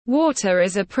Water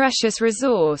is a precious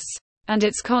resource, and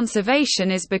its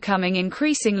conservation is becoming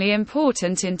increasingly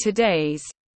important in today's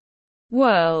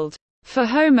world. For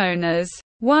homeowners,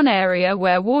 one area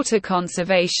where water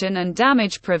conservation and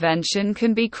damage prevention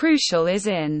can be crucial is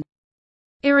in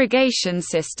irrigation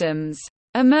systems.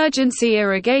 Emergency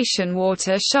irrigation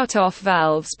water shut-off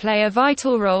valves play a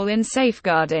vital role in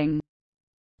safeguarding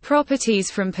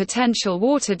properties from potential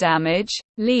water damage,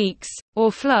 leaks,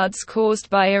 or floods caused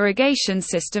by irrigation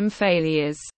system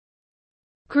failures.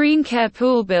 Green Care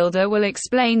Pool Builder will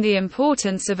explain the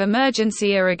importance of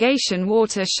emergency irrigation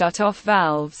water shut-off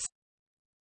valves,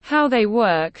 how they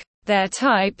work, their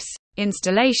types,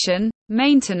 installation,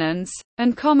 maintenance,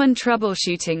 and common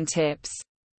troubleshooting tips.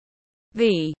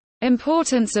 The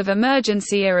importance of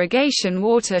emergency irrigation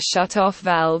water shut-off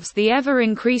valves. The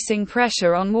ever-increasing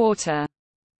pressure on water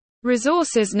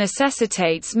resources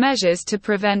necessitates measures to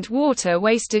prevent water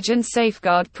wastage and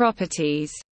safeguard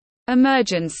properties.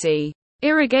 Emergency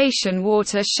irrigation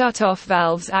water shut-off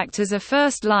valves act as a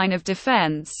first line of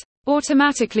defense,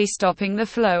 automatically stopping the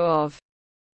flow of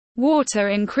water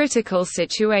in critical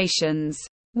situations.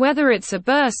 Whether it's a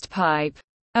burst pipe,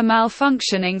 a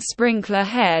malfunctioning sprinkler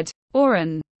head, or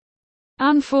an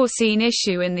unforeseen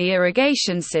issue in the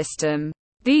irrigation system,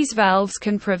 these valves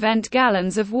can prevent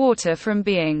gallons of water from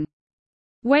being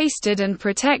wasted and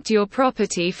protect your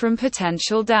property from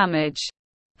potential damage.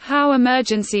 How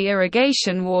emergency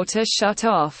irrigation water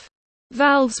shut-off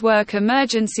valves work.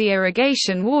 Emergency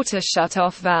irrigation water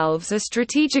shut-off valves are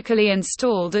strategically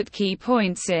installed at key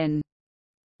points in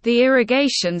the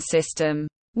irrigation system.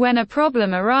 When a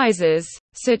problem arises,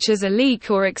 such as a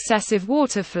leak or excessive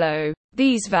water flow,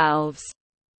 these valves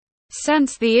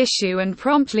sense the issue and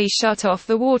promptly shut off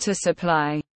the water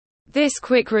supply. This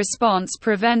quick response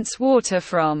prevents water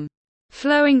from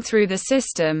flowing through the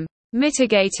system,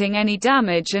 mitigating any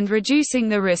damage and reducing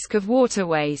the risk of water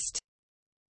waste.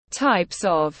 Types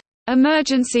of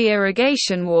emergency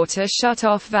irrigation water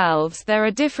shut-off valves. There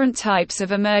are different types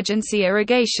of emergency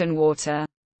irrigation water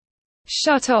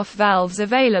shut-off valves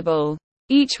available,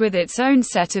 each with its own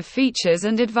set of features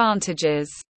and advantages.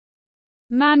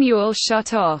 Manual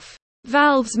shut-off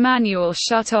valves. Manual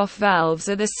shut-off valves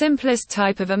are the simplest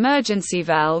type of emergency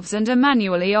valves and are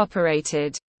manually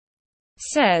operated.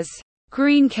 Says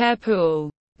Green Care Pool.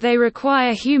 They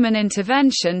require human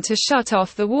intervention to shut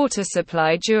off the water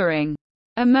supply during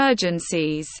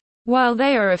emergencies. While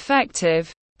they are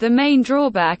effective, the main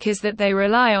drawback is that they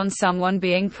rely on someone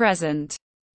being present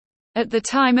at the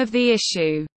time of the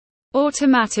issue.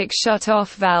 Automatic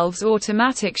shut-off valves.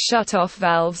 Automatic shut-off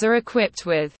valves are equipped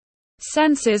with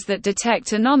sensors that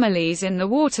detect anomalies in the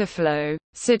water flow,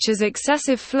 such as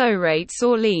excessive flow rates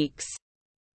or leaks.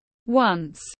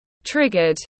 Once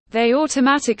triggered, they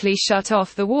automatically shut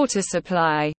off the water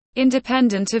supply,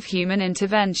 independent of human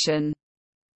intervention.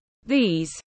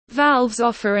 These valves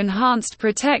offer enhanced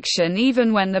protection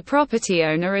even when the property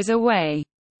owner is away.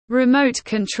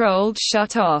 Remote-controlled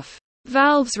shut-off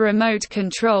valves.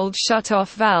 Remote-controlled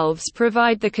shut-off valves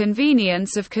provide the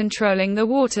convenience of controlling the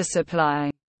water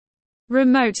supply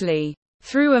remotely.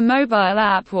 Through a mobile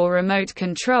app or remote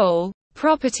control,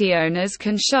 property owners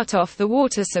can shut off the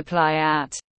water supply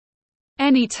at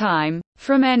any time,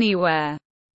 from anywhere.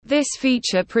 This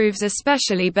feature proves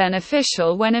especially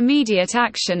beneficial when immediate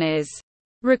action is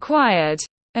required,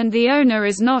 and the owner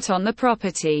is not on the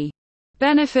property.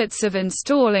 Benefits of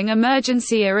installing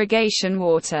emergency irrigation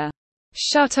water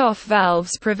shut-off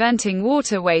valves. Preventing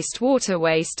water waste. Water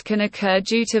waste can occur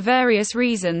due to various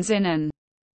reasons in an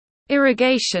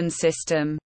irrigation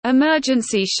system.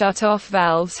 Emergency shut-off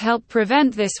valves help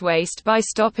prevent this waste by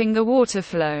stopping the water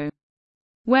flow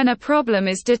when a problem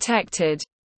is detected.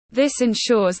 This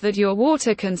ensures that your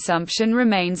water consumption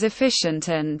remains efficient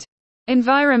and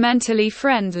environmentally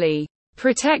friendly,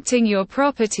 protecting your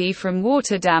property from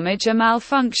water damage. A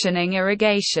malfunctioning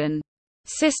irrigation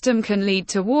system can lead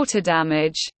to water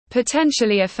damage,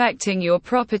 potentially affecting your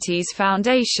property's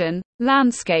foundation,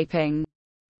 landscaping,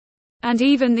 and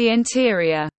even the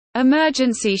interior.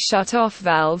 Emergency shut-off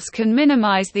valves can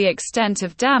minimize the extent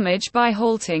of damage by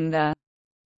halting the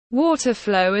water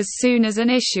flow as soon as an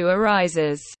issue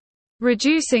arises,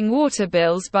 reducing water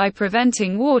bills by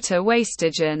preventing water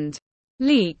wastage and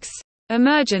leaks.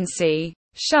 Emergency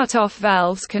shut-off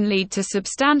valves can lead to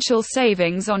substantial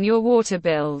savings on your water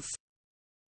bills.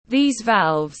 These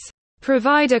valves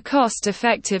provide a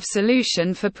cost-effective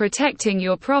solution for protecting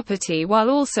your property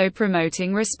while also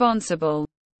promoting responsible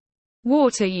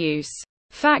water use.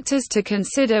 Factors to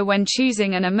consider when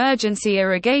choosing an emergency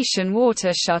irrigation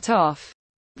water shut-off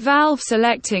Valve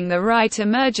selecting the right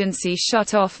emergency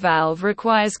shut-off valve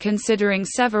requires considering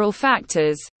several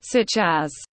factors, such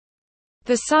as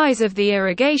the size of the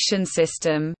irrigation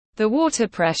system, the water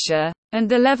pressure, and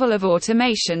the level of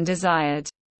automation desired.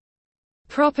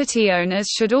 Property owners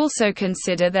should also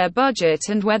consider their budget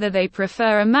and whether they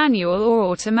prefer a manual or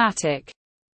automatic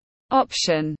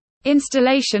option.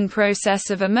 Installation process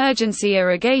of emergency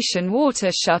irrigation water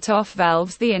shut-off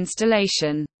valves. The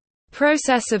installation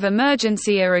process of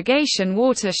emergency irrigation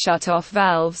water shut-off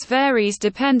valves varies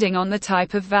depending on the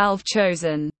type of valve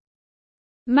chosen.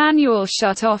 Manual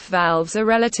shut-off valves are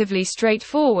relatively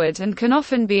straightforward and can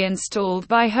often be installed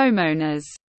by homeowners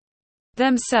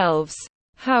themselves.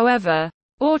 However,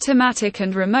 automatic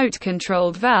and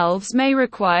remote-controlled valves may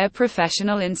require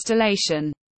professional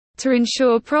installation to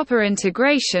ensure proper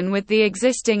integration with the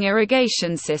existing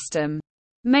irrigation system.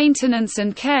 Maintenance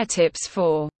and care tips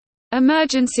for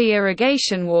emergency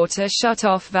irrigation water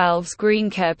shut-off valves. Green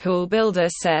Care Pool Builder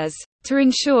says, to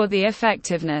ensure the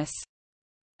effectiveness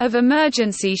of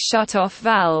emergency shut-off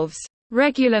valves,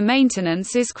 regular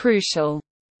maintenance is crucial.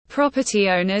 Property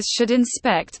owners should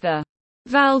inspect the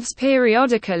valves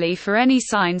periodically for any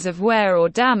signs of wear or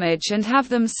damage and have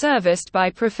them serviced by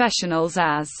professionals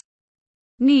as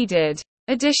needed.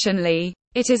 Additionally,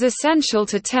 it is essential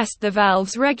to test the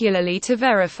valves regularly to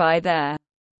verify their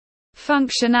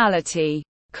functionality.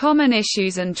 Common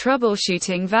issues and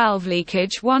troubleshooting. Valve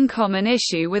leakage. One common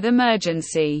issue with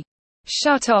emergency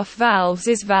shut-off valves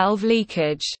is valve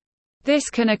leakage. This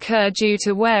can occur due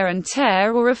to wear and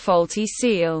tear or a faulty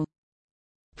seal.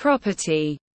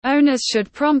 Property owners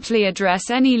should promptly address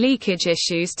any leakage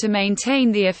issues to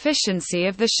maintain the efficiency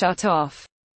of the shut-off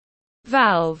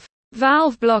valve.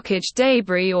 Valve blockage.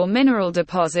 Debris or mineral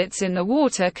deposits in the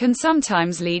water can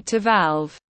sometimes lead to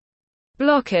valve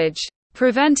blockage,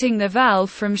 preventing the valve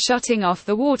from shutting off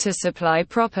the water supply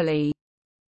properly.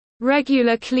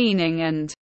 Regular cleaning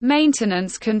and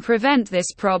maintenance can prevent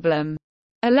this problem.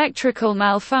 Electrical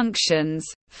malfunctions.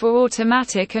 For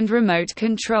automatic and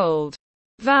remote-controlled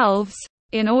valves.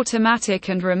 In automatic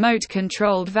and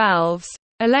remote-controlled valves,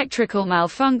 electrical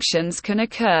malfunctions can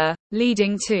occur,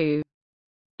 leading to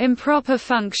improper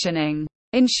functioning.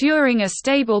 Ensuring a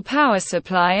stable power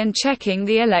supply and checking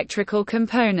the electrical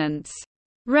components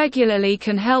regularly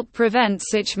can help prevent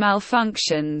such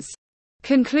malfunctions.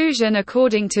 Conclusion.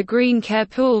 According to Green Care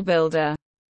Pool Builder,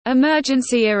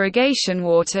 emergency irrigation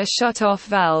water shut-off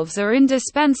valves are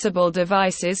indispensable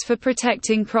devices for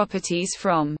protecting properties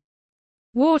from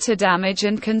water damage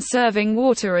and conserving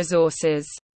water resources.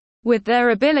 With their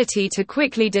ability to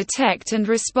quickly detect and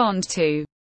respond to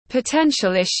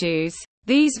potential issues,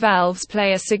 these valves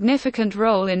play a significant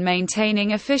role in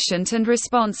maintaining efficient and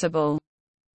responsible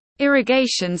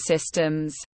irrigation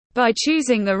systems. By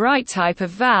choosing the right type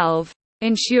of valve,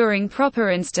 ensuring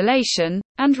proper installation,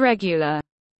 and regular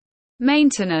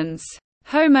maintenance,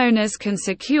 homeowners can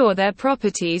secure their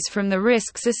properties from the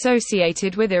risks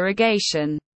associated with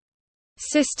irrigation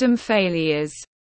system failures.